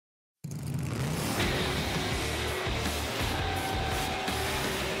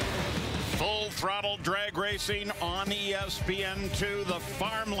Full-throttle drag racing on ESPN2, the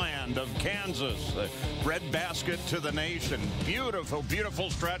farmland of Kansas. The breadbasket to the nation. Beautiful, beautiful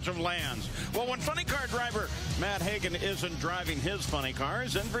stretch of lands. Well, when funny car driver Matt Hagan isn't driving his funny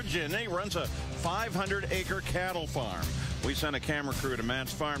cars in Virginia, he runs a 500-acre cattle farm. We sent a camera crew to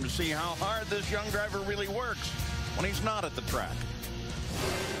Matt's farm to see how hard this young driver really works when he's not at the track.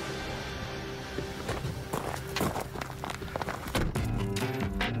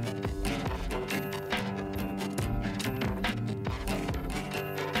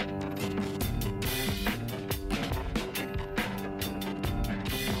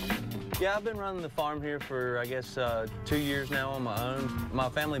 Yeah, I've been running the farm here for, I guess, 2 years now on my own. My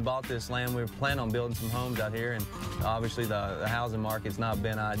family bought this land. We were planning on building some homes out here, and obviously the housing market's not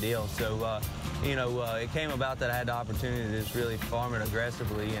been ideal. So, you know, it came about that I had the opportunity to just really farm it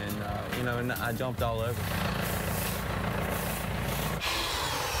aggressively, and, you know, and I jumped all over.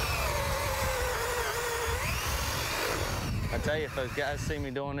 I tell you, if those guys see me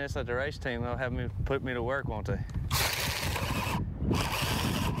doing this at the race team, they'll have me put me to work, won't they?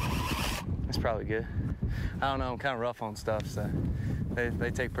 It's probably good. I don't know, I'm kind of rough on stuff, so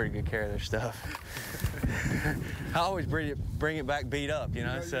they take pretty good care of their stuff. I always bring it back beat up, you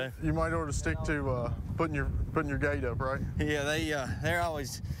know. So you might ought to stick to putting your gate up, right? Yeah, they're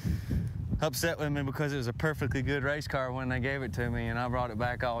always upset with me because it was a perfectly good race car when they gave it to me, and I brought it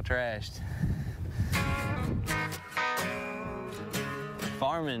back all trashed.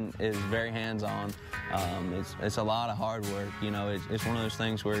 Farming is very hands-on. It's a lot of hard work. You know, it's one of those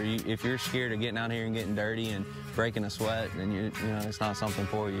things where if you're scared of getting out here and getting dirty and breaking a sweat, then you know it's not something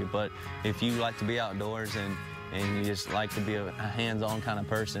for you. But if you like to be outdoors and you just like to be a hands-on kind of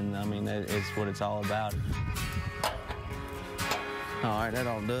person, I mean, it's what it's all about. All right, that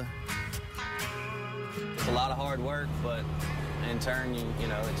ought to do it. It's a lot of hard work, but in turn, you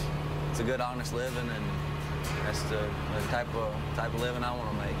know, it's a good, honest living, and that's the type of living I want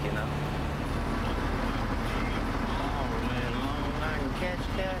to make, you know.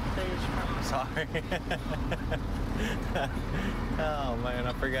 Sorry. Oh, man,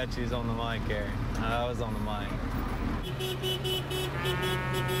 I forgot you was on the mic, Gary. I was on the mic.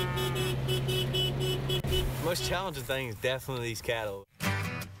 Most challenging thing is definitely these cattle.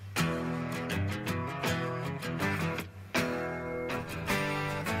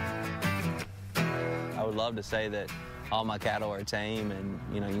 I would love to say that all my cattle are tame and,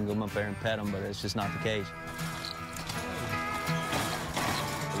 you know, you can go up there and pet them, but it's just not the case.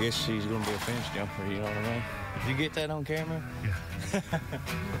 I guess she's going to be a fence jumper, you know what I mean? Did you get that on camera? Yeah.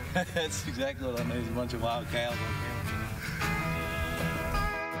 That's exactly what I need, is a bunch of wild cows on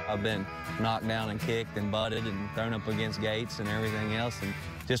camera. I've been knocked down and kicked and butted and thrown up against gates and everything else, and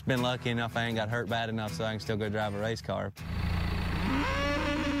just been lucky enough I ain't got hurt bad enough so I can still go drive a race car.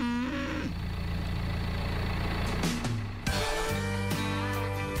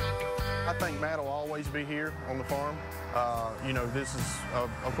 I think Matt will always be here on the farm. You know, this is,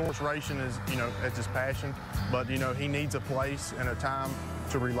 of course, racing is, you know, it's his passion, but, you know, he needs a place and a time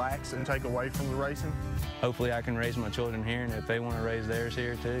to relax and take away from the racing. Hopefully I can raise my children here, and if they want to raise theirs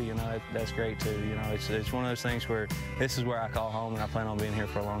here too, you know, that's great too. You know, it's one of those things where this is where I call home, and I plan on being here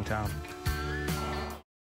for a long time.